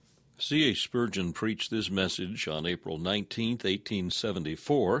C.H. Spurgeon preached this message on April 19,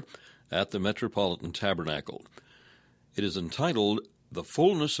 1874, at the Metropolitan Tabernacle. It is entitled, "The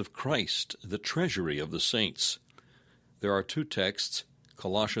Fullness of Christ, the Treasury of the Saints." There are two texts,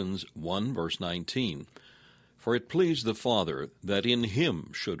 Colossians 1, verse 19. "For it pleased the Father that in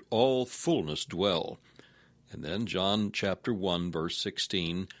him should all fullness dwell." And then John chapter 1, verse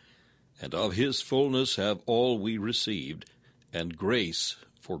 16, "And of his fullness have all we received, and grace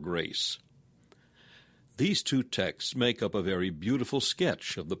for grace." These two texts make up a very beautiful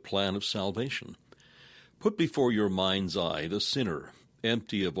sketch of the plan of salvation. Put before your mind's eye the sinner,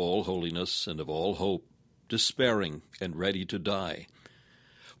 empty of all holiness and of all hope, despairing and ready to die.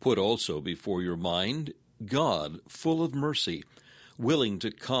 Put also before your mind God, full of mercy, willing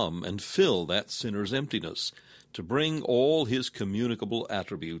to come and fill that sinner's emptiness, to bring all his communicable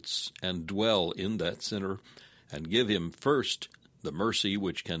attributes and dwell in that sinner, and give him first the mercy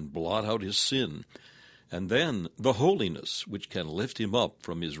which can blot out his sin, and then the holiness which can lift him up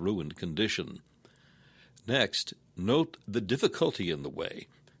from his ruined condition. Next, note the difficulty in the way.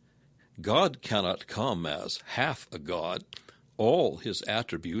 God cannot come as half a God. All his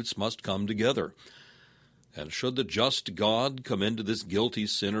attributes must come together. And should the just God come into this guilty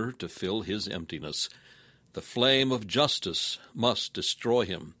sinner to fill his emptiness, the flame of justice must destroy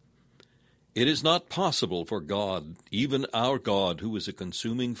him. It is not possible for God, even our God who is a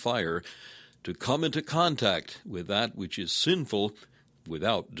consuming fire, to come into contact with that which is sinful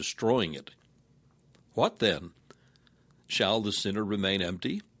without destroying it. What then? Shall the sinner remain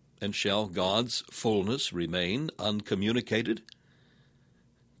empty, and shall God's fullness remain uncommunicated?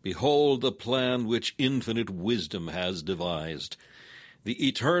 Behold the plan which infinite wisdom has devised. The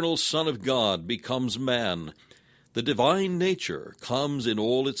eternal Son of God becomes man. The divine nature comes in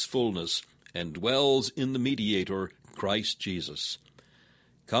all its fullness and dwells in the mediator, Christ Jesus.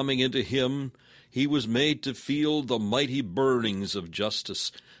 Coming into him, he was made to feel the mighty burnings of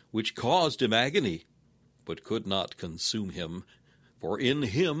justice, which caused him agony, but could not consume him, for in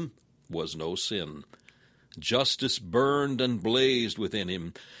him was no sin. Justice burned and blazed within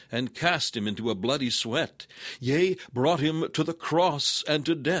him, and cast him into a bloody sweat, yea, brought him to the cross and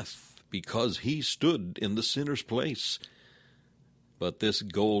to death, because he stood in the sinner's place. But this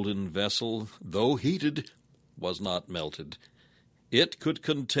golden vessel, though heated, was not melted. It could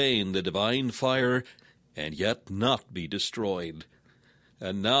contain the divine fire, and yet not be destroyed.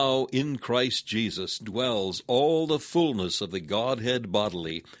 And now in Christ Jesus dwells all the fullness of the Godhead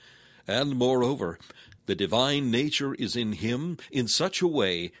bodily, and moreover, the divine nature is in him in such a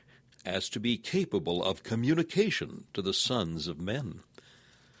way as to be capable of communication to the sons of men.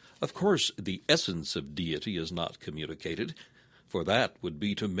 Of course, the essence of deity is not communicated, for that would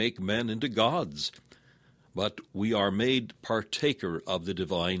be to make men into gods. But we are made partaker of the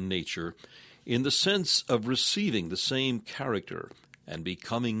divine nature in the sense of receiving the same character and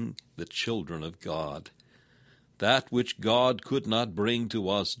becoming the children of God. That which God could not bring to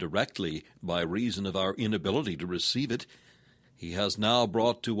us directly by reason of our inability to receive it, he has now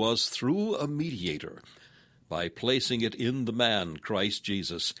brought to us through a mediator, by placing it in the man, Christ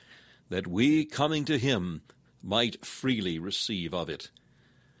Jesus, that we, coming to him, might freely receive of it.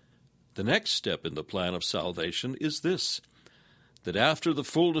 The next step in the plan of salvation is this, that after the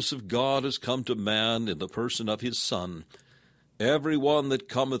fullness of God has come to man in the person of his Son, every one that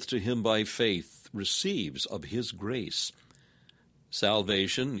cometh to him by faith receives of his grace.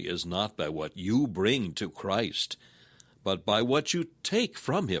 Salvation is not by what you bring to Christ, but by what you take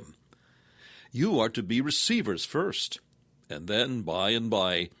from him. You are to be receivers first, and then by and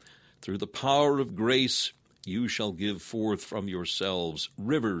by, through the power of grace, you shall give forth from yourselves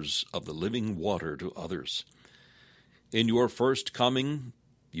rivers of the living water to others. In your first coming,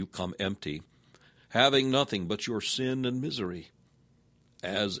 you come empty, having nothing but your sin and misery.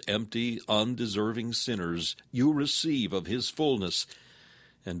 As empty, undeserving sinners, you receive of his fullness,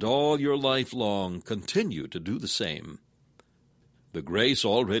 and all your life long continue to do the same. The grace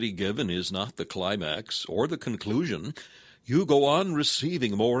already given is not the climax or the conclusion. You go on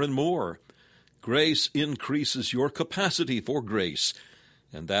receiving more and more. Grace increases your capacity for grace,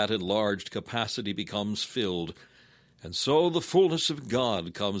 and that enlarged capacity becomes filled. And so the fullness of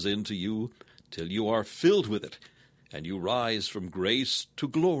God comes into you till you are filled with it, and you rise from grace to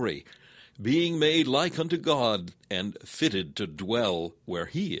glory, being made like unto God, and fitted to dwell where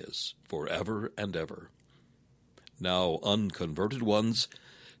he is forever and ever. Now, unconverted ones,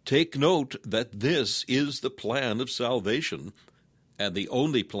 take note that this is the plan of salvation, and the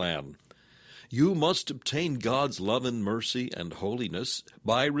only plan. You must obtain God's love and mercy and holiness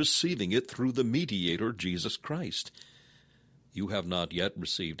by receiving it through the mediator, Jesus Christ. You have not yet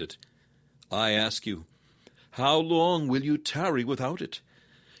received it, I ask you, how long will you tarry without it?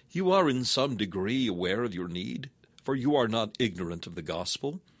 You are in some degree aware of your need, for you are not ignorant of the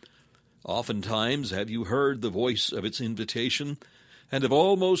gospel. Oftentimes have you heard the voice of its invitation, and have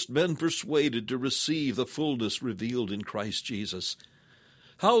almost been persuaded to receive the fullness revealed in Christ Jesus.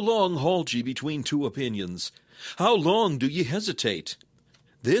 How long halt ye between two opinions? How long do ye hesitate?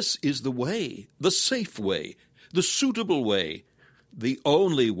 This is the way, the safe way, the suitable way, the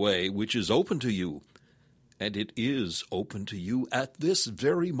only way which is open to you. And it is open to you at this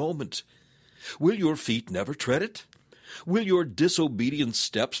very moment. Will your feet never tread it? Will your disobedient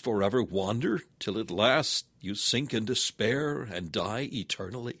steps forever wander, till at last you sink in despair and die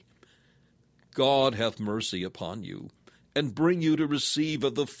eternally? God have mercy upon you, and bring you to receive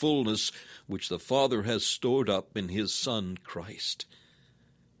of the fullness which the Father has stored up in his Son Christ.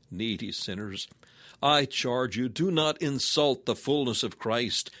 Needy sinners, I charge you, do not insult the fullness of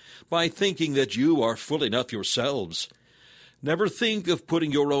Christ by thinking that you are full enough yourselves. Never think of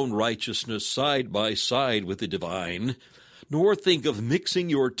putting your own righteousness side by side with the divine, nor think of mixing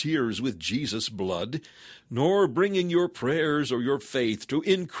your tears with Jesus' blood, nor bringing your prayers or your faith to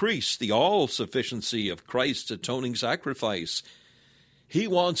increase the all-sufficiency of Christ's atoning sacrifice. He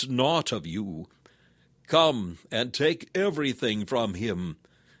wants naught of you. Come and take everything from him,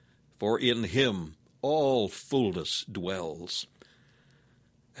 for in him all fullness dwells.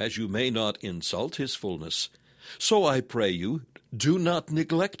 As you may not insult his fullness, so I pray you, do not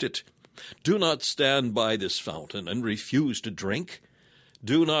neglect it. Do not stand by this fountain and refuse to drink.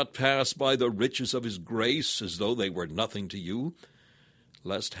 Do not pass by the riches of his grace as though they were nothing to you,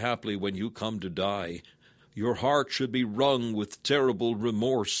 lest haply when you come to die, your heart should be wrung with terrible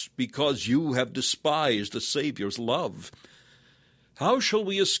remorse because you have despised the Savior's love. How shall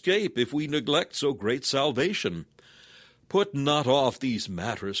we escape if we neglect so great salvation? Put not off these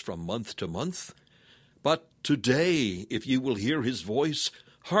matters from month to month. But today, if you will hear his voice,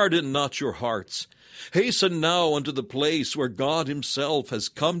 harden not your hearts. Hasten now unto the place where God himself has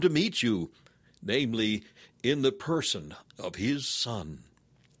come to meet you, namely, in the person of his Son.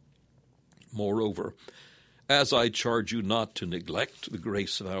 Moreover, as I charge you not to neglect the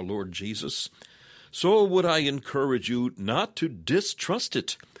grace of our Lord Jesus, so would I encourage you not to distrust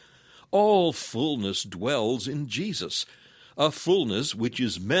it. All fullness dwells in Jesus, a fullness which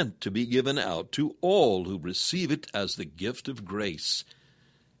is meant to be given out to all who receive it as the gift of grace.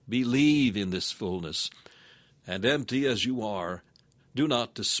 Believe in this fullness, and empty as you are, do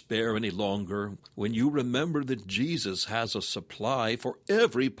not despair any longer when you remember that Jesus has a supply for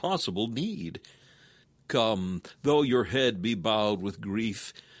every possible need. Come, though your head be bowed with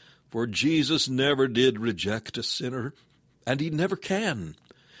grief, for Jesus never did reject a sinner, and he never can.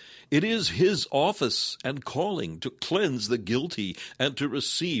 It is his office and calling to cleanse the guilty and to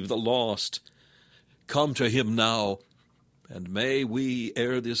receive the lost. Come to him now, and may we,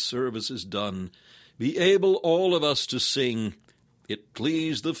 ere this service is done, be able all of us to sing, "It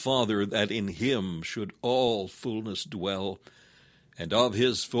pleased the Father that in him should all fullness dwell, and of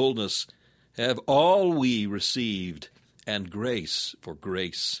his fullness have all we received, and grace for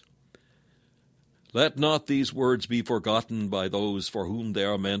grace." Let not these words be forgotten by those for whom they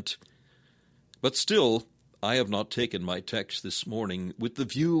are meant. But still, I have not taken my text this morning with the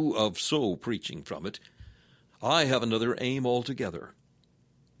view of so preaching from it. I have another aim altogether.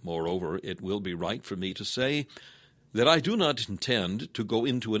 Moreover, it will be right for me to say that I do not intend to go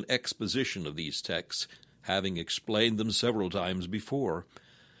into an exposition of these texts, having explained them several times before.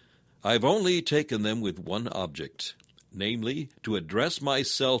 I have only taken them with one object, namely, to address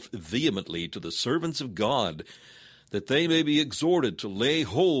myself vehemently to the servants of God, that they may be exhorted to lay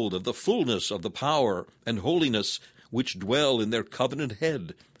hold of the fullness of the power and holiness which dwell in their covenant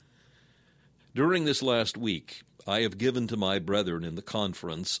head. During this last week, I have given to my brethren in the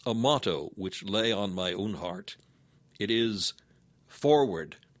conference a motto which lay on my own heart. It is,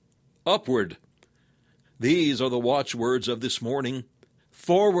 "Forward, upward." These are the watchwords of this morning.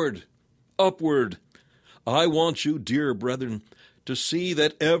 Forward, upward. I want you, dear brethren, to see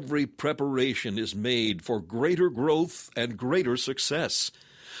that every preparation is made for greater growth and greater success.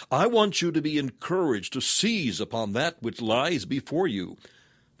 I want you to be encouraged to seize upon that which lies before you,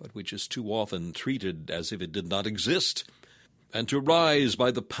 but which is too often treated as if it did not exist, and to rise by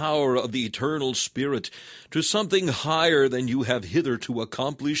the power of the eternal Spirit to something higher than you have hitherto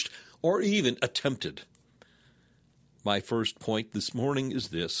accomplished or even attempted. My first point this morning is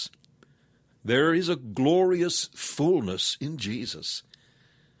this: there is a glorious fullness in Jesus.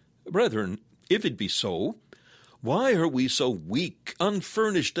 Brethren, if it be so, why are we so weak,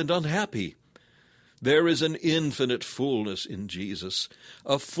 unfurnished, and unhappy? There is an infinite fullness in Jesus,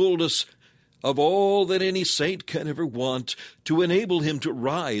 a fullness of all that any saint can ever want, to enable him to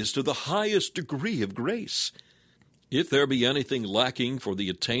rise to the highest degree of grace. If there be anything lacking for the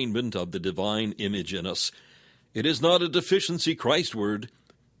attainment of the divine image in us, it is not a deficiency Christward.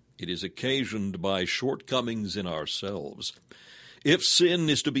 It is occasioned by shortcomings in ourselves. If sin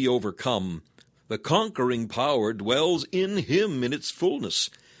is to be overcome, the conquering power dwells in him in its fullness.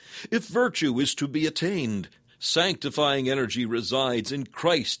 If virtue is to be attained, sanctifying energy resides in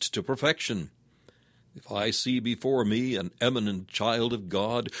Christ to perfection. If I see before me an eminent child of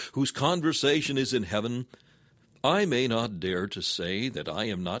God whose conversation is in heaven, I may not dare to say that I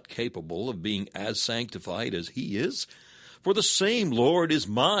am not capable of being as sanctified as he is, for the same Lord is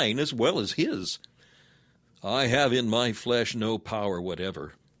mine as well as his. I have in my flesh no power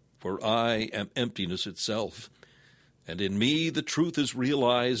whatever, for I am emptiness itself, and in me the truth is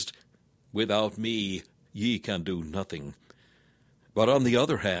realized, without me ye can do nothing. But on the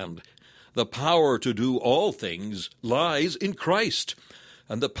other hand, the power to do all things lies in Christ,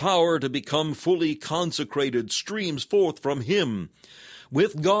 and the power to become fully consecrated streams forth from him.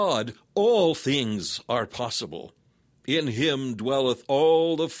 With God all things are possible. In him dwelleth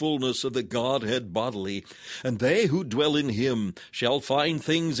all the fullness of the Godhead bodily, and they who dwell in him shall find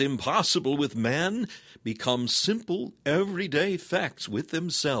things impossible with man become simple, everyday facts with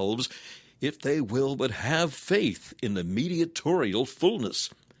themselves, if they will but have faith in the mediatorial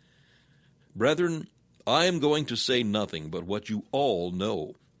fullness. Brethren, I am going to say nothing but what you all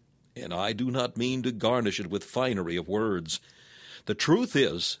know, and I do not mean to garnish it with finery of words. The truth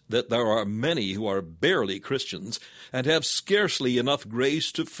is that there are many who are barely Christians and have scarcely enough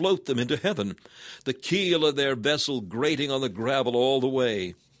grace to float them into heaven, the keel of their vessel grating on the gravel all the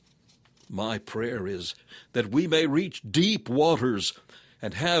way. My prayer is that we may reach deep waters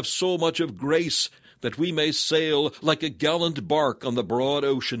and have so much of grace that we may sail like a gallant bark on the broad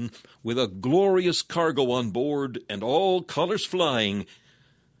ocean, with a glorious cargo on board and all colors flying,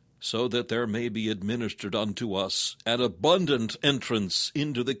 so that there may be administered unto us an abundant entrance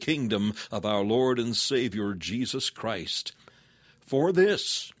into the kingdom of our Lord and Savior Jesus Christ. For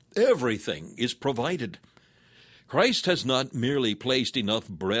this everything is provided. Christ has not merely placed enough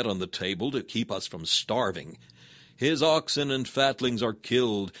bread on the table to keep us from starving. His oxen and fatlings are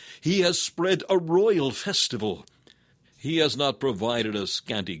killed. He has spread a royal festival. He has not provided a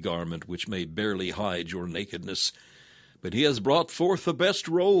scanty garment which may barely hide your nakedness, but he has brought forth the best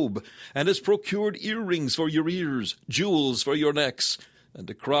robe, and has procured earrings for your ears, jewels for your necks, and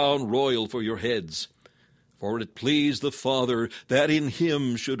a crown royal for your heads. For it pleased the Father that in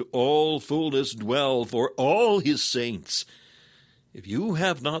him should all fullness dwell for all his saints. If you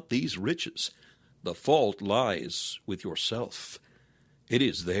have not these riches, the fault lies with yourself. It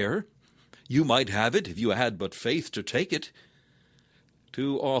is there. You might have it if you had but faith to take it.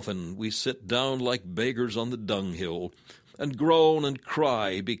 Too often we sit down like beggars on the dunghill, and groan and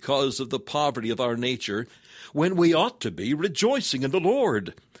cry because of the poverty of our nature, when we ought to be rejoicing in the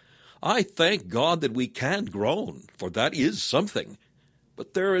Lord. I thank God that we can groan, for that is something.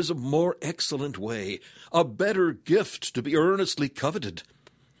 But there is a more excellent way, a better gift to be earnestly coveted.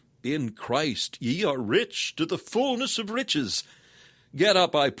 In Christ ye are rich to the fullness of riches. Get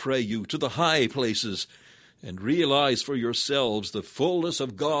up, I pray you, to the high places, and realize for yourselves the fullness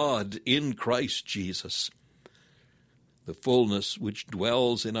of God in Christ Jesus. The fullness which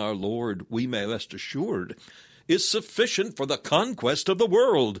dwells in our Lord, we may rest assured, is sufficient for the conquest of the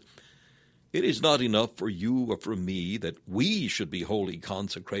world. It is not enough for you or for me that we should be wholly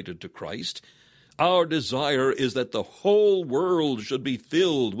consecrated to Christ. Our desire is that the whole world should be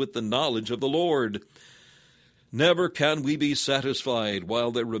filled with the knowledge of the Lord. Never can we be satisfied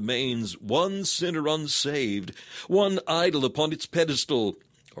while there remains one sinner unsaved, one idol upon its pedestal,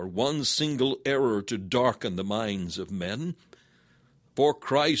 or one single error to darken the minds of men. For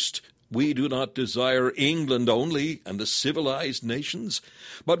Christ, we do not desire England only and the civilized nations,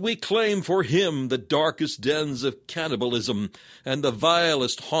 but we claim for him the darkest dens of cannibalism and the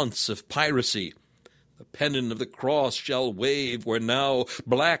vilest haunts of piracy. The pennon of the cross shall wave where now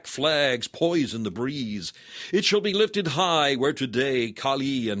black flags poison the breeze. It shall be lifted high where today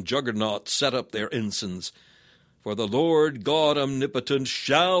Kali and Juggernaut set up their ensigns. For the Lord God omnipotent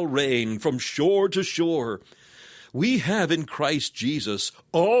shall reign from shore to shore. We have in Christ Jesus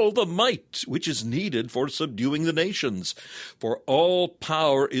all the might which is needed for subduing the nations, for all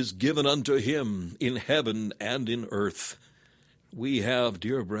power is given unto him in heaven and in earth. We have,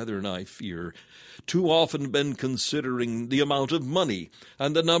 dear brethren, I fear, too often been considering the amount of money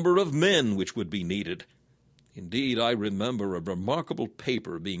and the number of men which would be needed. Indeed, I remember a remarkable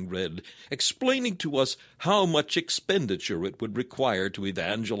paper being read explaining to us how much expenditure it would require to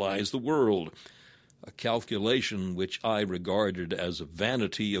evangelize the world, a calculation which I regarded as a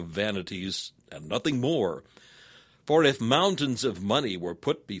vanity of vanities and nothing more. For if mountains of money were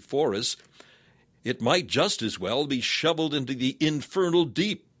put before us, it might just as well be shoveled into the infernal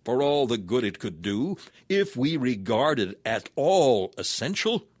deep for all the good it could do, if we regard it at all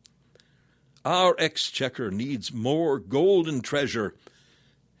essential. Our exchequer needs more golden treasure,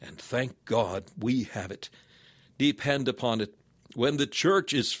 and thank God we have it. Depend upon it, when the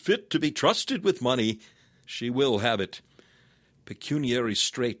church is fit to be trusted with money, she will have it. Pecuniary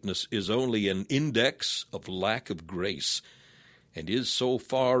straitness is only an index of lack of grace, and is so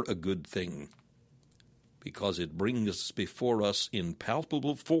far a good thing, because it brings before us in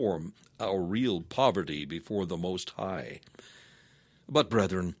palpable form our real poverty before the Most High. But,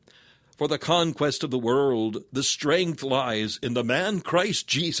 brethren, for the conquest of the world, the strength lies in the man Christ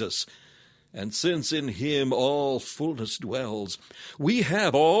Jesus. And since in him all fullness dwells, we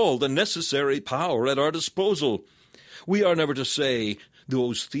have all the necessary power at our disposal. We are never to say,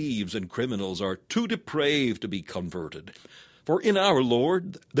 those thieves and criminals are too depraved to be converted. For in our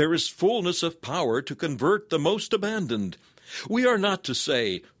Lord there is fullness of power to convert the most abandoned. We are not to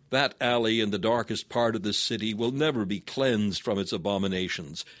say, that alley in the darkest part of the city will never be cleansed from its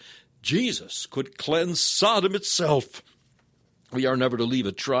abominations. Jesus could cleanse Sodom itself. We are never to leave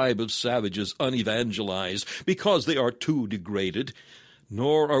a tribe of savages unevangelized because they are too degraded,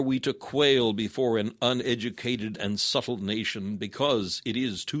 nor are we to quail before an uneducated and subtle nation because it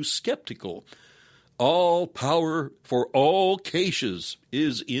is too skeptical. All power for all cases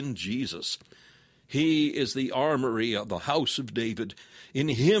is in Jesus. He is the armory of the house of David. In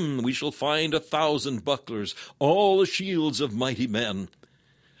him we shall find 1,000 bucklers, all the shields of mighty men.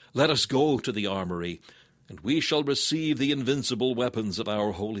 Let us go to the armory, and we shall receive the invincible weapons of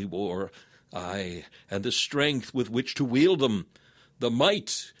our holy war, aye, and the strength with which to wield them, the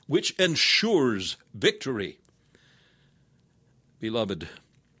might which ensures victory. Beloved,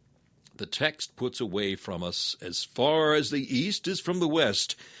 the text puts away from us, as far as the east is from the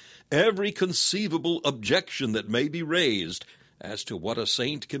west, every conceivable objection that may be raised as to what a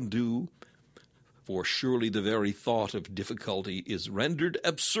saint can do, for surely the very thought of difficulty is rendered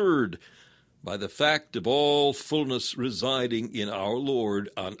absurd by the fact of all fullness residing in our Lord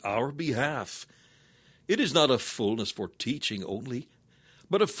on our behalf. It is not a fullness for teaching only,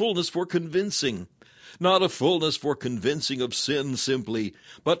 but a fullness for convincing, not a fullness for convincing of sin simply,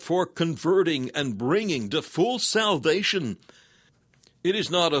 but for converting and bringing to full salvation. It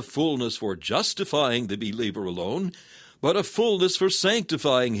is not a fullness for justifying the believer alone, but a fullness for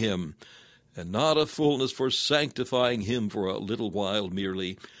sanctifying him, and not a fullness for sanctifying him for a little while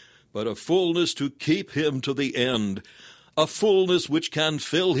merely, but a fullness to keep him to the end, a fullness which can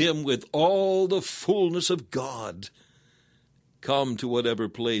fill him with all the fullness of God. Come to whatever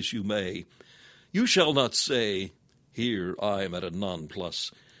place you may, you shall not say, here I am at a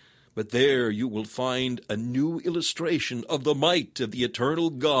nonplus, but there you will find a new illustration of the might of the eternal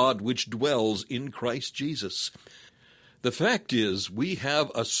God which dwells in Christ Jesus. The fact is, we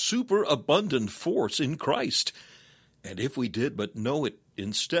have a superabundant force in Christ, and if we did but know it,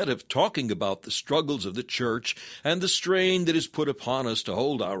 instead of talking about the struggles of the church and the strain that is put upon us to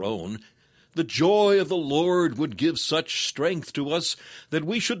hold our own, the joy of the Lord would give such strength to us that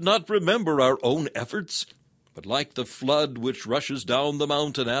we should not remember our own efforts, but like the flood which rushes down the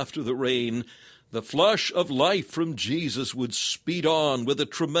mountain after the rain, the flush of life from Jesus would speed on with a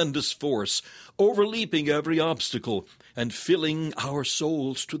tremendous force, overleaping every obstacle and filling our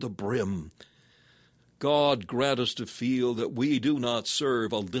souls to the brim. God grant us to feel that we do not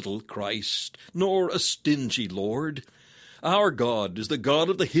serve a little Christ, nor a stingy Lord. Our God is the God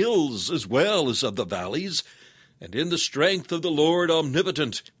of the hills as well as of the valleys, and in the strength of the Lord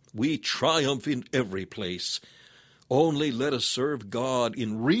omnipotent we triumph in every place. Only let us serve God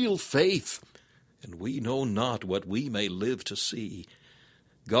in real faith, and we know not what we may live to see.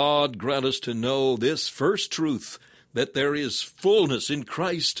 God grant us to know this first truth, that there is fullness in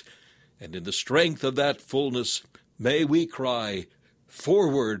Christ, and in the strength of that fullness may we cry,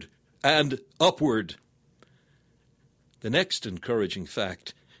 forward and upward. The next encouraging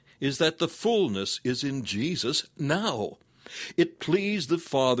fact is that the fullness is in Jesus now. It pleased the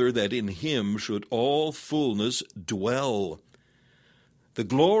Father that in him should all fullness dwell. The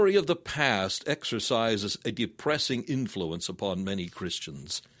glory of the past exercises a depressing influence upon many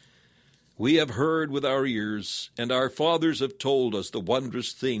Christians. We have heard with our ears, and our fathers have told us the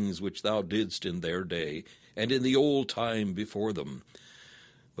wondrous things which thou didst in their day, and in the old time before them.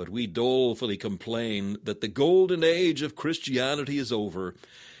 but we dolefully complain that the golden age of Christianity is over.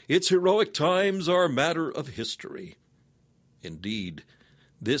 Its heroic times are matter of history. Indeed,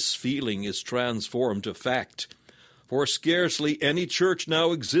 this feeling is transformed to fact, for scarcely any church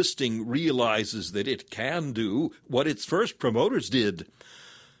now existing realizes that it can do what its first promoters did.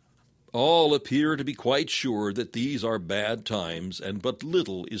 All appear to be quite sure that these are bad times, and but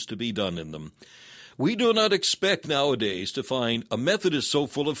little is to be done in them. We do not expect nowadays to find a Methodist so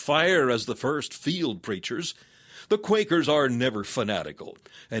full of fire as the first field preachers. The Quakers are never fanatical,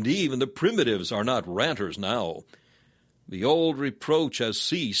 and even the Primitives are not ranters now. The old reproach has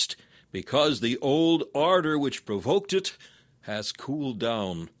ceased, because the old ardor which provoked it has cooled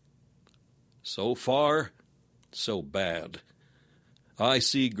down. So far, so bad. I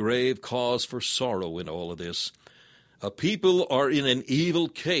see grave cause for sorrow in all of this. A people are in an evil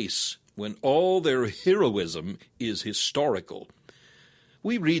case when all their heroism is historical.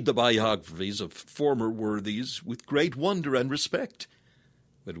 We read the biographies of former worthies with great wonder and respect,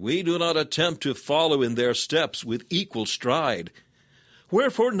 but we do not attempt to follow in their steps with equal stride.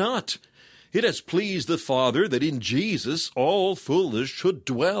 Wherefore not? It has pleased the Father that in Jesus all fullness should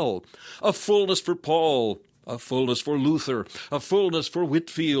dwell, a fullness for Paul, a fullness for Luther, a fullness for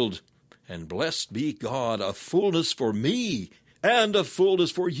Whitefield, and blessed be God, a fullness for me, and a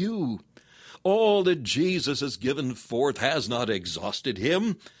fullness for you. All that Jesus has given forth has not exhausted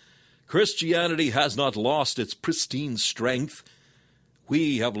him. Christianity has not lost its pristine strength.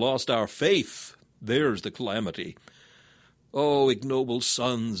 We have lost our faith. There's the calamity. O ignoble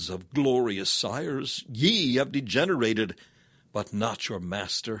sons of glorious sires, ye have degenerated, but not your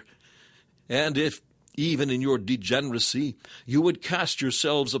master. And if, even in your degeneracy, you would cast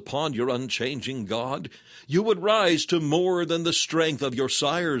yourselves upon your unchanging God, you would rise to more than the strength of your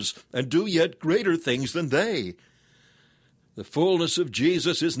sires, and do yet greater things than they. The fullness of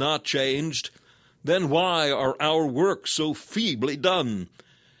Jesus is not changed. Then why are our works so feebly done?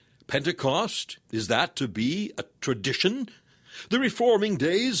 Pentecost, is that to be a tradition? The reforming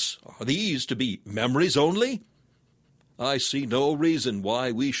days, are these to be memories only? I see no reason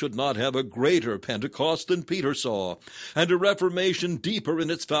why we should not have a greater Pentecost than Peter saw, and a Reformation deeper in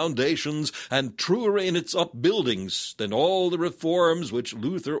its foundations and truer in its upbuildings than all the reforms which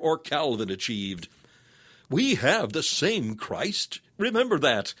Luther or Calvin achieved. We have the same Christ, remember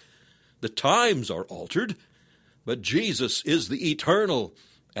that. The times are altered, but Jesus is the eternal,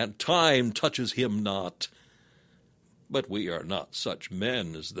 and time touches him not. But we are not such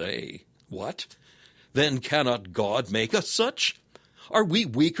men as they. What? Then cannot God make us such? Are we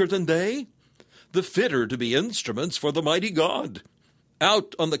weaker than they? The fitter to be instruments for the mighty God.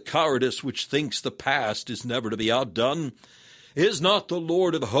 Out on the cowardice which thinks the past is never to be outdone. Is not the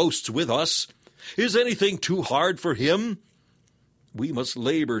Lord of hosts with us? Is anything too hard for him? We must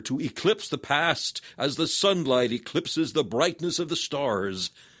labor to eclipse the past as the sunlight eclipses the brightness of the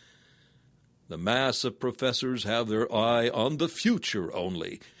stars. The mass of professors have their eye on the future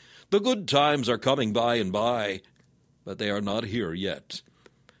only. The good times are coming by and by, but they are not here yet.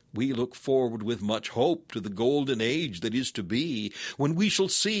 We look forward with much hope to the golden age that is to be, when we shall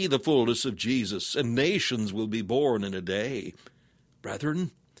see the fullness of Jesus, and nations will be born in a day.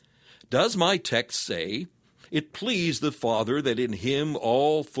 Brethren, does my text say, "It pleased the Father that in him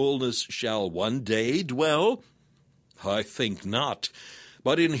all fullness shall one day dwell"? I think not.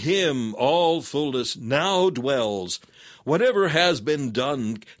 But in him all fullness now dwells. Whatever has been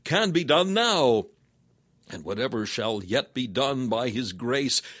done can be done now, and whatever shall yet be done by his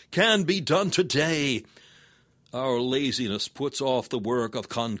grace can be done today. Our laziness puts off the work of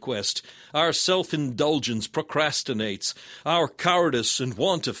conquest. Our self-indulgence procrastinates. Our cowardice and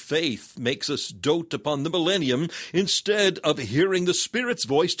want of faith makes us dote upon the millennium instead of hearing the Spirit's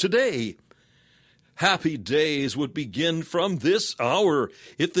voice today. Happy days would begin from this hour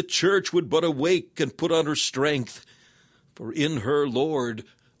if the church would but awake and put on her strength. For in her Lord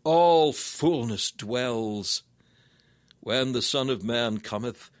all fullness dwells. When the Son of Man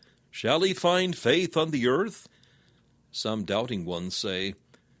cometh, shall he find faith on the earth? Some doubting ones say,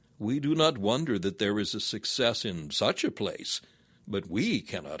 we do not wonder that there is a success in such a place, but we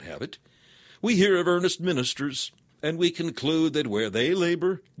cannot have it. We hear of earnest ministers, and we conclude that where they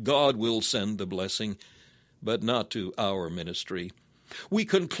labor, God will send the blessing, but not to our ministry. We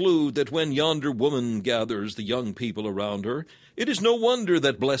conclude that when yonder woman gathers the young people around her, it is no wonder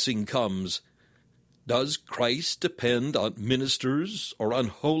that blessing comes. Does Christ depend on ministers or on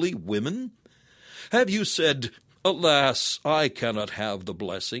holy women? Have you said, "Alas, I cannot have the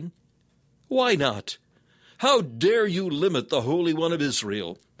blessing"? Why not? How dare you limit the Holy One of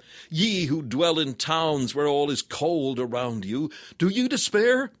Israel? Ye who dwell in towns where all is cold around you, do you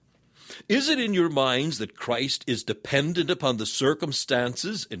despair? Is it in your minds that Christ is dependent upon the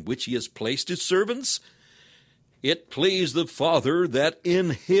circumstances in which he has placed his servants? It pleased the Father that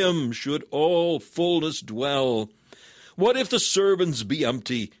in him should all fullness dwell. What if the servants be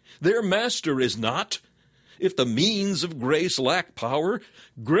empty? Their master is not. If the means of grace lack power,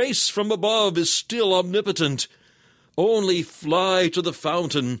 grace from above is still omnipotent. Only fly to the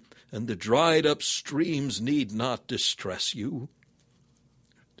fountain, and the dried-up streams need not distress you.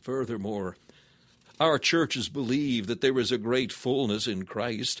 Furthermore, our churches believe that there is a great fullness in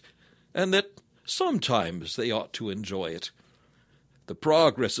Christ, and that sometimes they ought to enjoy it. The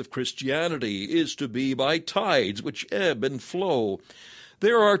progress of Christianity is to be by tides which ebb and flow.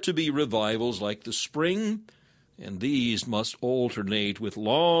 There are to be revivals like the spring, and these must alternate with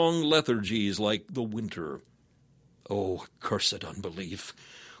long lethargies like the winter. O cursed unbelief!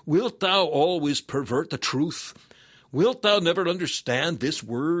 Wilt thou always pervert the truth? Wilt thou never understand this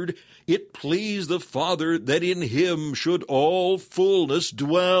word? It pleased the Father that in him should all fullness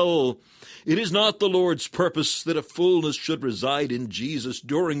dwell. It is not the Lord's purpose that a fullness should reside in Jesus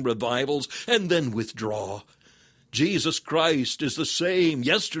during revivals and then withdraw. Jesus Christ is the same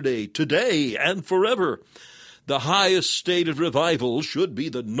yesterday, today, and forever. The highest state of revival should be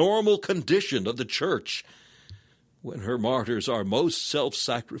the normal condition of the church. When her martyrs are most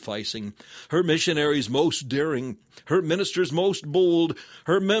self-sacrificing, her missionaries most daring, her ministers most bold,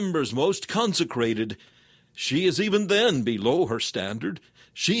 her members most consecrated, she is even then below her standard.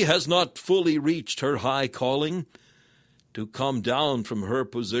 She has not fully reached her high calling. To come down from her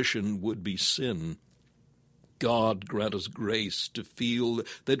position would be sin. God grant us grace to feel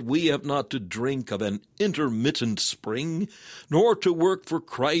that we have not to drink of an intermittent spring, nor to work for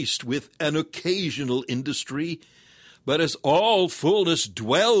Christ with an occasional industry. But as all fullness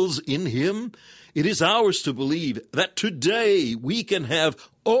dwells in him, it is ours to believe that today we can have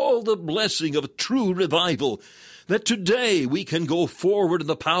all the blessing of true revival, that today we can go forward in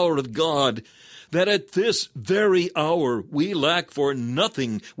the power of God, that at this very hour we lack for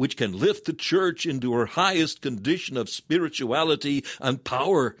nothing which can lift the church into her highest condition of spirituality and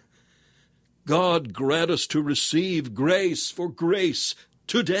power. God grant us to receive grace for grace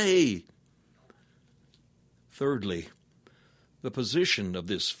today. Thirdly, the position of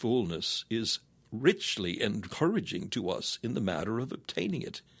this fullness is richly encouraging to us in the matter of obtaining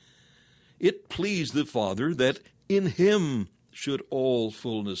it. It pleased the Father that in him should all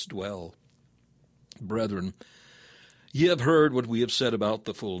fullness dwell. Brethren, ye have heard what we have said about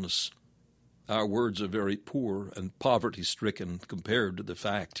the fullness. Our words are very poor and poverty-stricken compared to the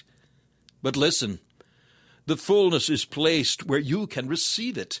fact. But listen, the fullness is placed where you can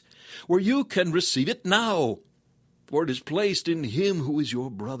receive it, where you can receive it now. For it is placed in him who is your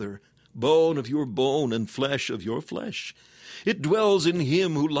brother, bone of your bone and flesh of your flesh. It dwells in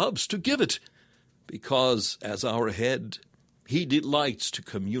him who loves to give it, because as our head, he delights to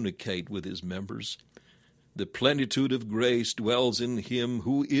communicate with his members. The plenitude of grace dwells in him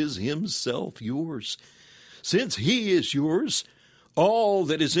who is himself yours. Since he is yours, all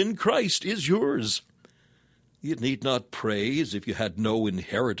that is in Christ is yours. You need not pray as if you had no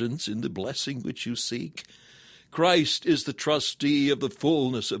inheritance in the blessing which you seek. Christ is the trustee of the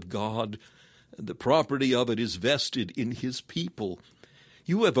fullness of God, and the property of it is vested in his people.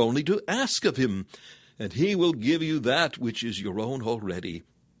 You have only to ask of him, and he will give you that which is your own already.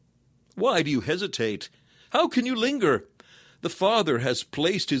 Why do you hesitate? How can you linger? The Father has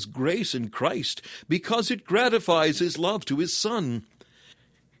placed his grace in Christ because it gratifies his love to his Son.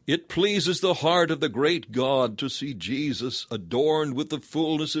 It pleases the heart of the great God to see Jesus adorned with the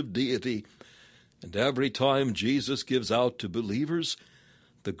fullness of deity. And every time Jesus gives out to believers,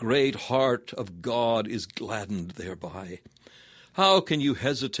 the great heart of God is gladdened thereby. How can you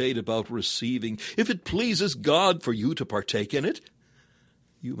hesitate about receiving if it pleases God for you to partake in it?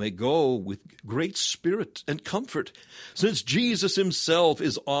 You may go with great spirit and comfort, since Jesus himself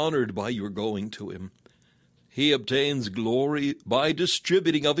is honored by your going to him. He obtains glory by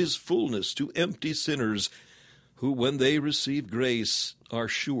distributing of his fullness to empty sinners, who, when they receive grace, are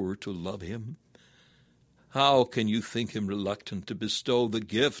sure to love him. How can you think him reluctant to bestow the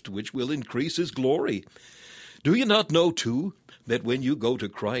gift which will increase his glory? Do you not know, too, that when you go to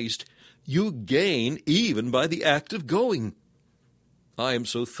Christ, you gain even by the act of going? I am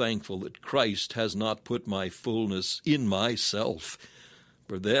so thankful that Christ has not put my fullness in myself,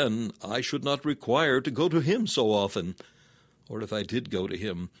 for then I should not require to go to him so often, or if I did go to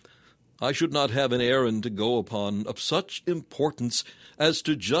him, I should not have an errand to go upon of such importance as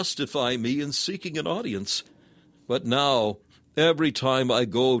to justify me in seeking an audience. But now, every time I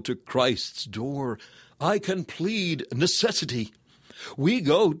go to Christ's door, I can plead necessity. We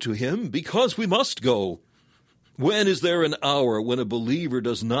go to him because we must go. When is there an hour when a believer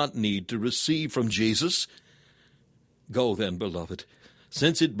does not need to receive from Jesus? Go then, beloved,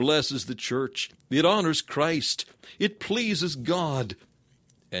 since it blesses the church, it honors Christ, it pleases God,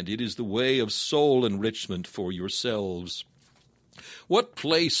 and it is the way of soul enrichment for yourselves. What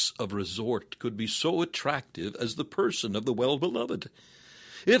place of resort could be so attractive as the person of the well-beloved?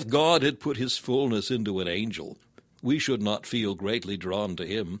 If God had put his fullness into an angel, we should not feel greatly drawn to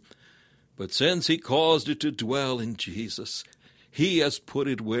him. But since he caused it to dwell in Jesus, he has put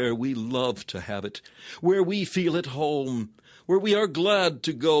it where we love to have it, where we feel at home, where we are glad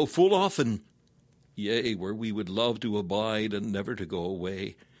to go full often, yea, where we would love to abide and never to go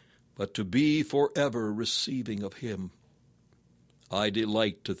away, but to be forever receiving of him. I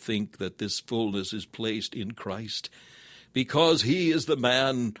delight to think that this fullness is placed in Christ, because he is the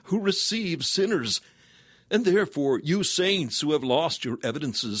man who receives sinners. And therefore, you saints who have lost your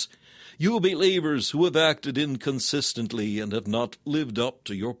evidences, you believers who have acted inconsistently and have not lived up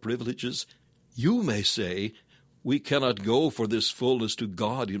to your privileges, you may say, we cannot go for this fullness to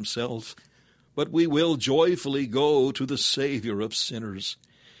God himself, but we will joyfully go to the Savior of sinners.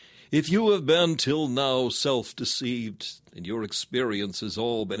 If you have been till now self-deceived, and your experience has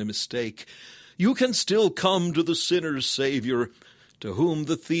all been a mistake, you can still come to the sinner's Savior, to whom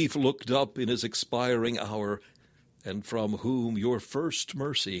the thief looked up in his expiring hour, and from whom your first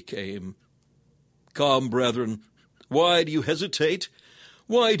mercy came. Come, brethren, why do you hesitate?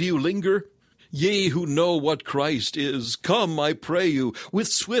 Why do you linger? Ye who know what Christ is, come, I pray you, with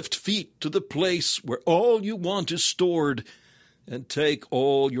swift feet to the place where all you want is stored, and take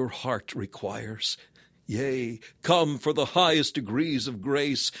all your heart requires. Yea, come for the highest degrees of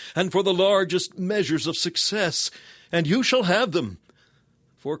grace, and for the largest measures of success, and you shall have them.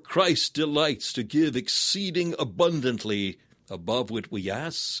 For Christ delights to give exceeding abundantly above what we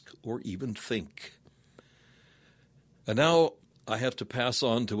ask or even think. And now I have to pass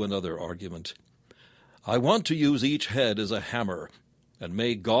on to another argument. I want to use each head as a hammer, and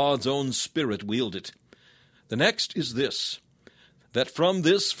may God's own Spirit wield it. The next is this, that from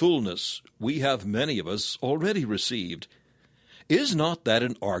this fullness we have many of us already received. Is not that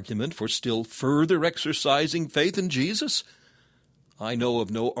an argument for still further exercising faith in Jesus? I know of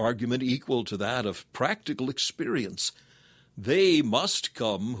no argument equal to that of practical experience. They must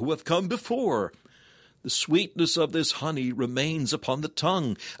come who have come before. The sweetness of this honey remains upon the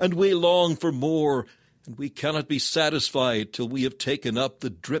tongue, and we long for more, and we cannot be satisfied till we have taken up the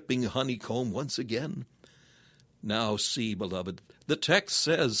dripping honeycomb once again. Now see, beloved, the text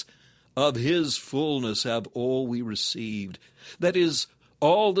says, of his fullness have all we received. That is,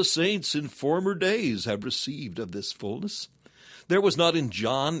 all the saints in former days have received of this fullness. There was not in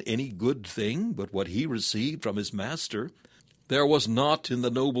John any good thing but what he received from his master. There was not in the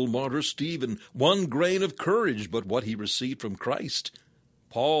noble martyr Stephen one grain of courage but what he received from Christ.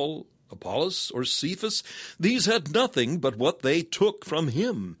 Paul, Apollos, or Cephas, these had nothing but what they took from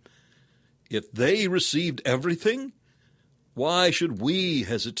him. If they received everything, why should we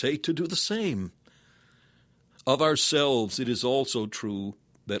hesitate to do the same? Of ourselves it is also true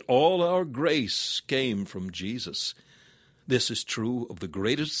that all our grace came from Jesus. This is true of the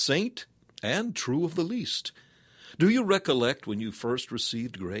greatest saint and true of the least. Do you recollect when you first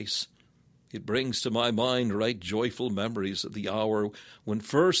received grace? It brings to my mind right joyful memories of the hour when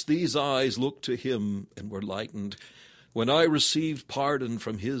first these eyes looked to him and were lightened, when I received pardon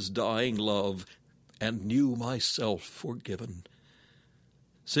from his dying love and knew myself forgiven.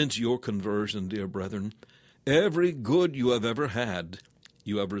 Since your conversion, dear brethren, every good you have ever had,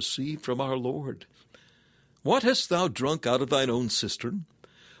 you have received from our Lord. What hast thou drunk out of thine own cistern?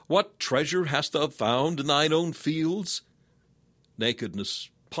 What treasure hast thou found in thine own fields? Nakedness,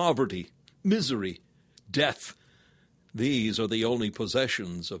 poverty, misery, death, these are the only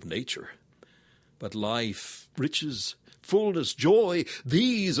possessions of nature. But life, riches, fullness, joy,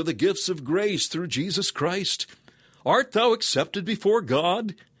 these are the gifts of grace through Jesus Christ. Art thou accepted before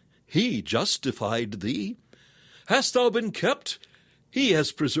God? He justified thee. Hast thou been kept? He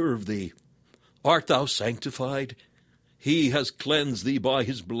has preserved thee. Art thou sanctified? He has cleansed thee by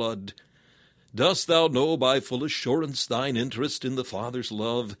his blood. Dost thou know by full assurance thine interest in the Father's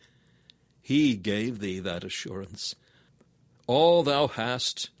love? He gave thee that assurance. All thou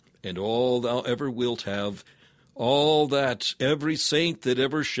hast, and all thou ever wilt have, all that every saint that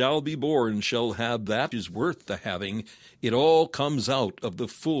ever shall be born shall have, that is worth the having. It all comes out of the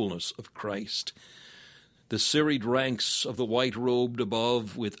fullness of Christ. The serried ranks of the white-robed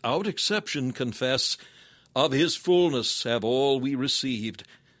above, without exception, confess, Of his fullness have all we received.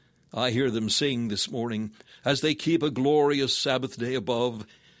 I hear them sing this morning as they keep a glorious Sabbath day above,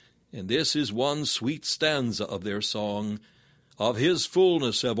 and this is one sweet stanza of their song. Of his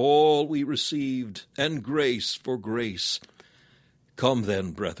fullness have all we received, and grace for grace. Come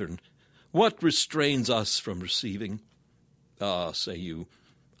then, brethren, what restrains us from receiving? Ah, say you,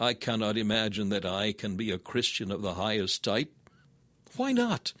 I cannot imagine that I can be a Christian of the highest type. Why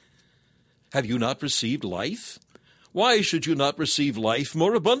not? Have you not received life? Why should you not receive life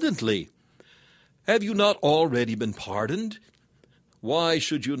more abundantly? Have you not already been pardoned? Why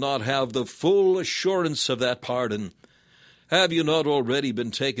should you not have the full assurance of that pardon? Have you not already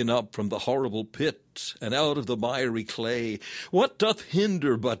been taken up from the horrible pit and out of the miry clay? What doth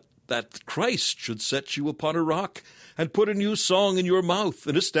hinder but that Christ should set you upon a rock and put a new song in your mouth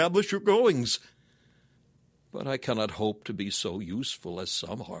and establish your goings? But I cannot hope to be so useful as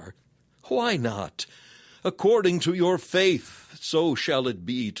some are. Why not? According to your faith, so shall it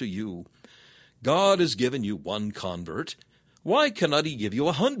be to you. God has given you one convert. Why cannot he give you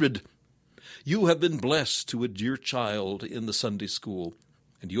 100? You have been blessed to a dear child in the Sunday school,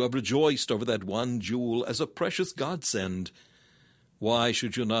 and you have rejoiced over that one jewel as a precious godsend. Why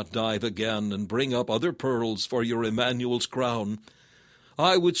should you not dive again and bring up other pearls for your Emmanuel's crown?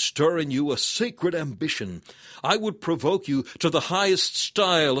 I would stir in you a sacred ambition. I would provoke you to the highest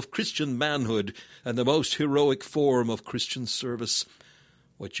style of Christian manhood and the most heroic form of Christian service.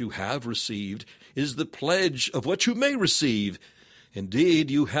 What you have received is the pledge of what you may receive.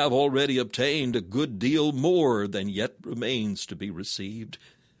 Indeed, you have already obtained a good deal more than yet remains to be received.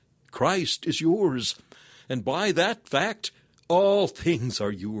 Christ is yours, and by that fact, all things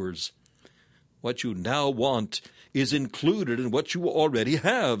are yours. What you now want is included in what you already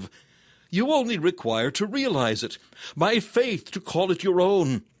have. You only require to realize it, by faith to call it your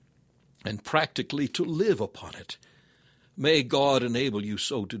own, and practically to live upon it. May God enable you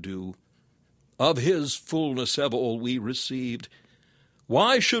so to do. Of his fullness have all we received.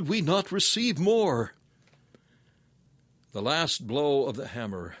 Why should we not receive more? The last blow of the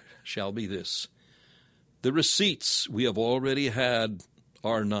hammer shall be this: the receipts we have already had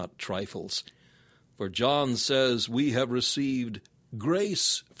are not trifles. For John says we have received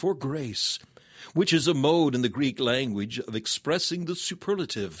grace for grace, which is a mode in the Greek language of expressing the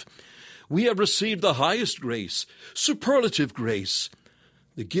superlative. We have received the highest grace, superlative grace.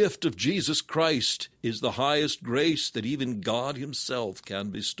 The gift of Jesus Christ is the highest grace that even God himself can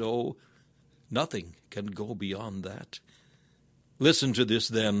bestow. Nothing can go beyond that. Listen to this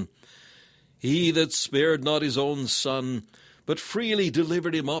then. He that spared not his own Son, but freely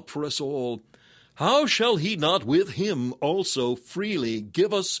delivered him up for us all, how shall he not with him also freely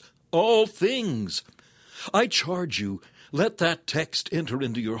give us all things? I charge you, let that text enter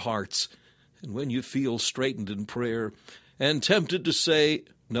into your hearts. And when you feel straitened in prayer and tempted to say,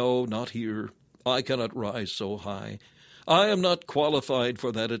 no, not here, I cannot rise so high, I am not qualified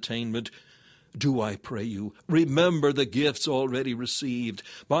for that attainment, do, I pray you, remember the gifts already received,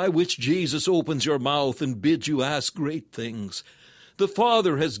 by which Jesus opens your mouth and bids you ask great things. The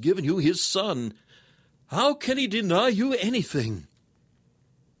Father has given you his Son. How can he deny you anything?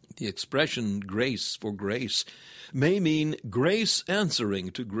 The expression grace for grace may mean grace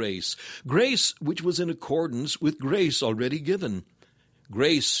answering to grace, grace which was in accordance with grace already given,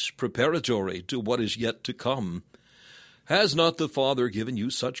 grace preparatory to what is yet to come. Has not the Father given you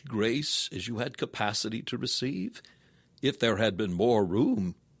such grace as you had capacity to receive? If there had been more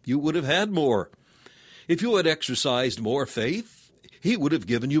room, you would have had more. If you had exercised more faith, he would have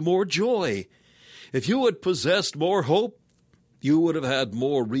given you more joy. If you had possessed more hope, you would have had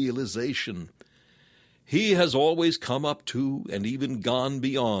more realization. He has always come up to and even gone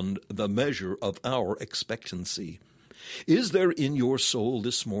beyond the measure of our expectancy. Is there in your soul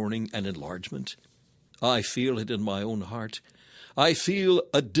this morning an enlargement? I feel it in my own heart. I feel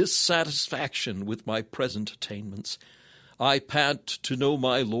a dissatisfaction with my present attainments. I pant to know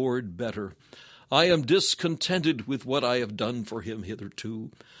my Lord better. I am discontented with what I have done for him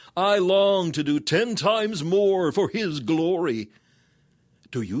hitherto. I long to do 10 times more for his glory.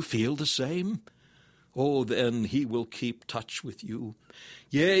 Do you feel the same? Oh, then he will keep touch with you.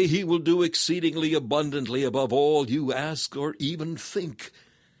 Yea, he will do exceedingly abundantly above all you ask or even think.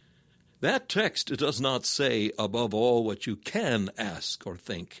 That text does not say above all what you can ask or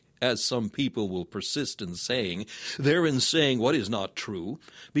think, as some people will persist in saying, therein saying what is not true,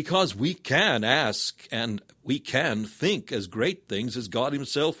 because we can ask and we can think as great things as God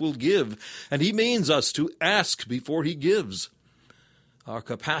himself will give, and he means us to ask before he gives. Our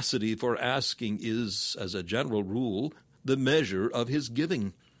capacity for asking is, as a general rule, the measure of his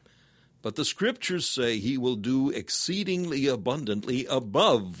giving. But the Scriptures say he will do exceedingly abundantly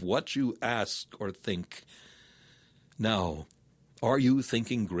above what you ask or think. Now, are you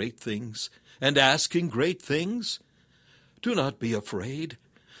thinking great things and asking great things? Do not be afraid.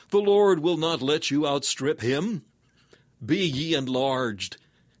 The Lord will not let you outstrip him. Be ye enlarged,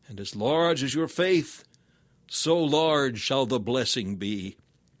 and as large as your faith, so large shall the blessing be.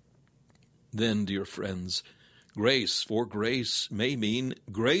 Then, dear friends, grace for grace may mean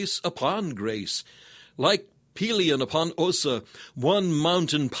grace upon grace, like Pelion upon Ossa, one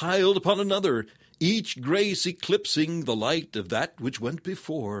mountain piled upon another, each grace eclipsing the light of that which went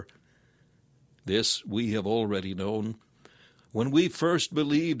before. This we have already known. When we first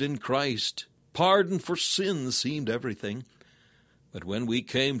believed in Christ, pardon for sin seemed everything. But when we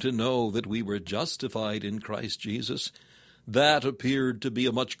came to know that we were justified in Christ Jesus, that appeared to be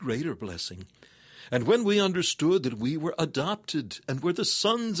a much greater blessing. And when we understood that we were adopted and were the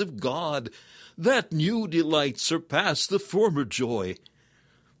sons of God, that new delight surpassed the former joy.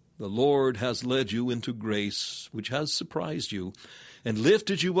 The Lord has led you into grace, which has surprised you, and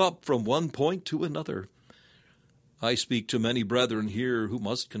lifted you up from one point to another. I speak to many brethren here who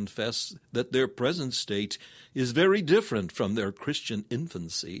must confess that their present state is very different from their Christian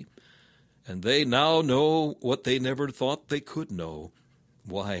infancy, and they now know what they never thought they could know.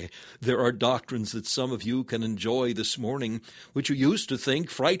 Why, there are doctrines that some of you can enjoy this morning, which you used to think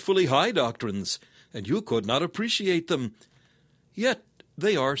frightfully high doctrines, and you could not appreciate them. Yet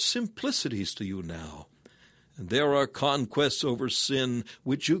they are simplicities to you now. And there are conquests over sin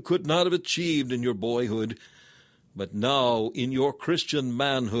which you could not have achieved in your boyhood. But now, in your Christian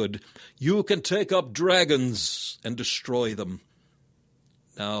manhood, you can take up dragons and destroy them.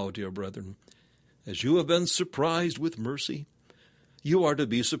 Now, dear brethren, as you have been surprised with mercy, you are to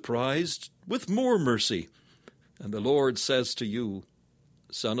be surprised with more mercy. And the Lord says to you,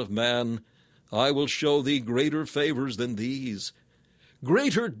 Son of man, I will show thee greater favors than these.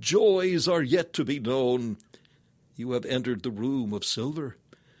 Greater joys are yet to be known. You have entered the room of silver.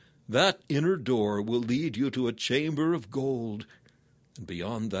 That inner door will lead you to a chamber of gold. And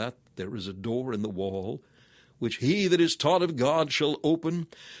beyond that there is a door in the wall, which he that is taught of God shall open,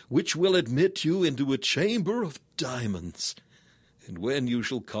 which will admit you into a chamber of diamonds. And when you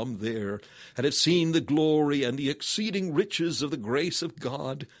shall come there, and have seen the glory and the exceeding riches of the grace of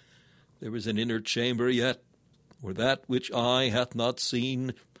God, there is an inner chamber yet, where that which eye hath not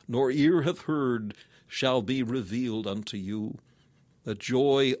seen, nor ear hath heard, shall be revealed unto you. A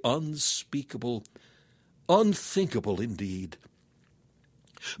joy unspeakable, unthinkable indeed.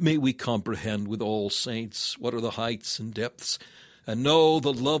 May we comprehend with all saints what are the heights and depths, and know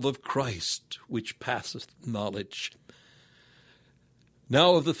the love of Christ which passeth knowledge.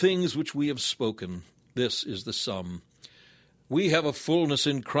 Now of the things which we have spoken, this is the sum. We have a fullness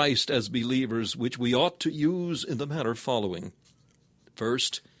in Christ as believers, which we ought to use in the manner following.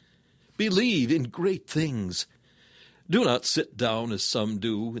 First, believe in great things. Do not sit down as some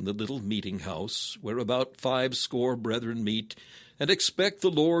do in the little meeting house, where about 50 brethren meet, and expect the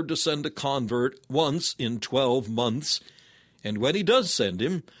Lord to send a convert once in 12 months, and when he does send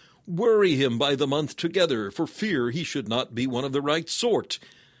him, worry him by the month together, for fear he should not be one of the right sort.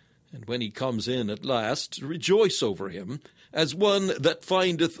 And when he comes in at last, rejoice over him, as one that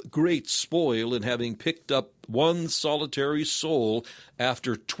findeth great spoil in having picked up one solitary soul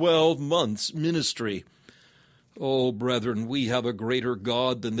after 12 months' ministry. Oh, brethren, we have a greater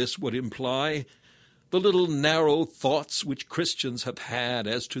God than this would imply. The little narrow thoughts which Christians have had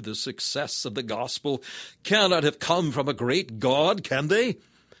as to the success of the gospel cannot have come from a great God, can they?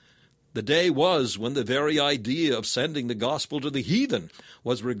 The day was when the very idea of sending the gospel to the heathen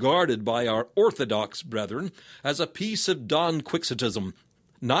was regarded by our orthodox brethren as a piece of Don Quixotism,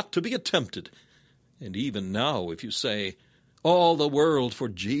 not to be attempted. And even now, if you say, all the world for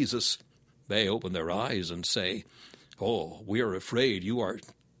Jesus, they open their eyes and say, oh, we are afraid you are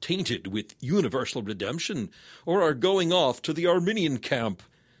tainted with universal redemption, or are going off to the Arminian camp.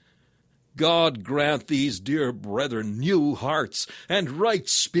 God grant these dear brethren new hearts and right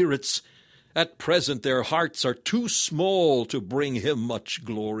spirits. At present their hearts are too small to bring him much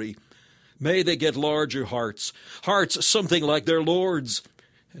glory. May they get larger hearts, hearts something like their Lord's,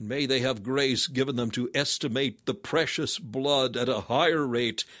 and may they have grace given them to estimate the precious blood at a higher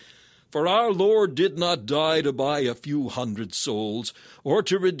rate. For our Lord did not die to buy a few hundred souls, or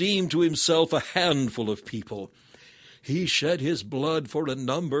to redeem to himself a handful of people. He shed his blood for a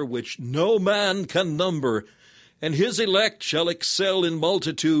number which no man can number, and his elect shall excel in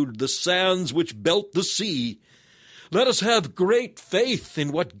multitude the sands which belt the sea. Let us have great faith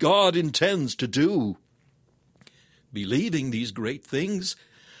in what God intends to do. Believing these great things,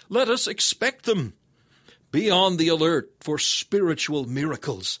 Let us expect them. Be on the alert for spiritual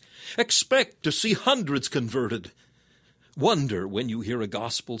miracles. Expect to see hundreds converted. Wonder when you hear a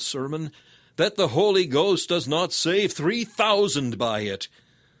gospel sermon that the Holy Ghost does not save 3,000 by it.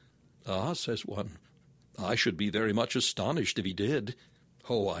 Ah, says one, I should be very much astonished if he did.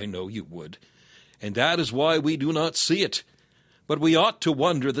 Oh, I know you would. And that is why we do not see it. But we ought to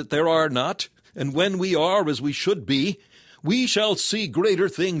wonder that there are not, and when we are as we should be, we shall see greater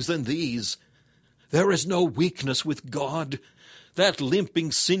things than these. There is no weakness with God. That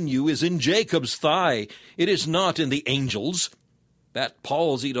limping sinew is in Jacob's thigh. It is not in the angels. That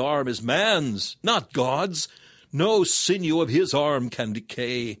palsied arm is man's, not God's. No sinew of his arm can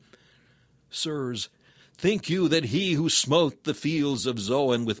decay. Sirs, think you that he who smote the fields of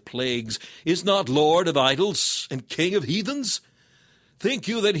Zoan with plagues is not Lord of idols and King of heathens? Think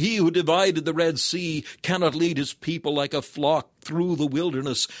you that he who divided the Red Sea cannot lead his people like a flock through the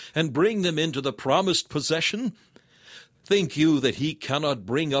wilderness and bring them into the promised possession? Think you that he cannot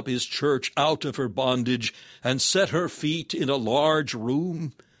bring up his church out of her bondage and set her feet in a large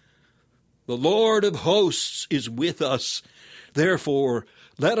room? The Lord of hosts is with us. Therefore,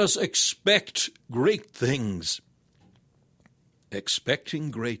 let us expect great things. Expecting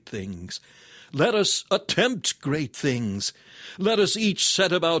great things. Let us attempt great things. Let us each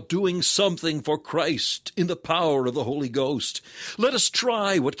set about doing something for Christ in the power of the Holy Ghost. Let us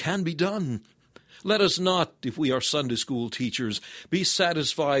try what can be done. Let us not, if we are Sunday school teachers, be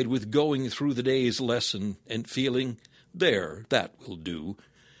satisfied with going through the day's lesson and feeling, there, that will do.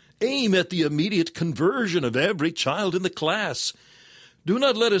 Aim at the immediate conversion of every child in the class. Do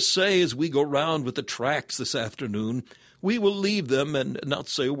not let us say as we go round with the tracts this afternoon, we will leave them and not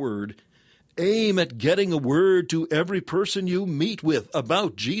say a word. Aim at getting a word to every person you meet with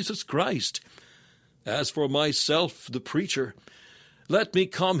about Jesus Christ. As for myself, the preacher, let me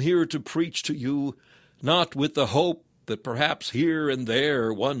come here to preach to you, not with the hope that perhaps here and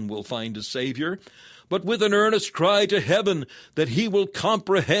there one will find a Savior, but with an earnest cry to heaven that he will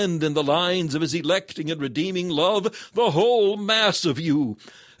comprehend in the lines of his electing and redeeming love the whole mass of you,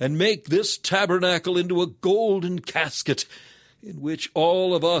 and make this tabernacle into a golden casket, in which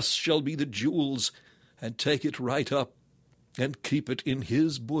all of us shall be the jewels, and take it right up and keep it in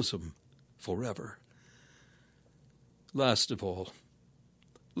his bosom forever. Last of all,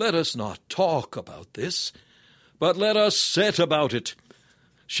 let us not talk about this, but let us set about it.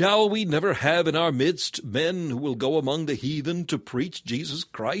 Shall we never have in our midst men who will go among the heathen to preach Jesus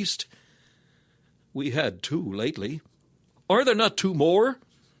Christ? We had 2 lately. Are there not 2 more?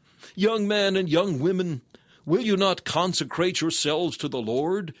 Young men and young women, will you not consecrate yourselves to the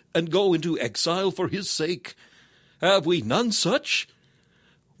Lord and go into exile for his sake? Have we none such?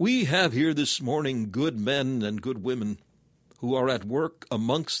 We have here this morning good men and good women who are at work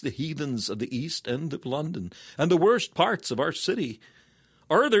amongst the heathens of the East End of London and the worst parts of our city.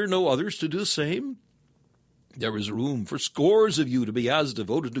 Are there no others to do the same? There is room for scores of you to be as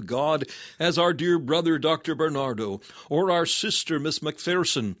devoted to God as our dear brother Dr. Bernardo or our sister Miss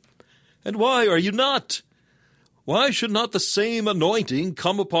Macpherson. And why are you not? Why should not the same anointing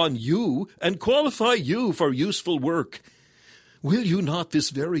come upon you and qualify you for useful work? Will you not this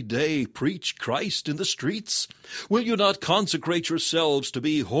very day preach Christ in the streets? Will you not consecrate yourselves to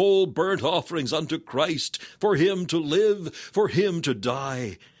be whole burnt offerings unto Christ, for him to live, for him to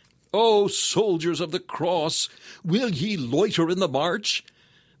die? O soldiers of the cross, will ye loiter in the march?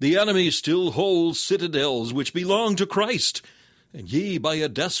 The enemy still holds citadels which belong to Christ, and ye by a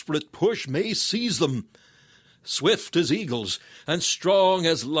desperate push may seize them. Swift as eagles and strong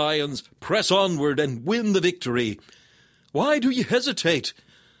as lions, press onward and win the victory. Why do ye hesitate?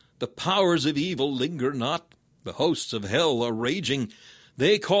 The powers of evil linger not. The hosts of hell are raging.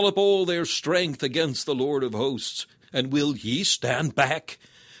 They call up all their strength against the Lord of hosts. And will ye stand back?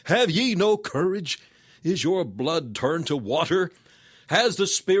 Have ye no courage? Is your blood turned to water? Has the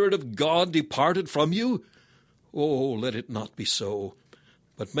Spirit of God departed from you? Oh, let it not be so.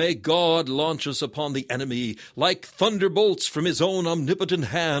 But may God launch us upon the enemy like thunderbolts from his own omnipotent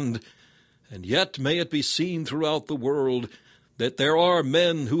hand. And yet may it be seen throughout the world that there are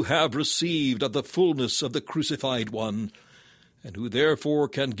men who have received of the fullness of the crucified one, and who therefore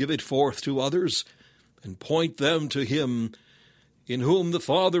can give it forth to others, and point them to him, in whom the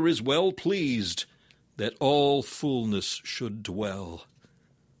Father is well pleased, that all fullness should dwell.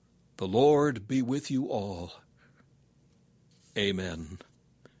 The Lord be with you all. Amen.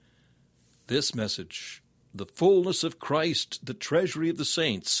 This message, The Fullness of Christ, the Treasury of the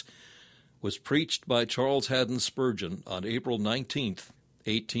Saints, was preached by Charles Haddon Spurgeon on April 19th,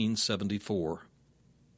 1874.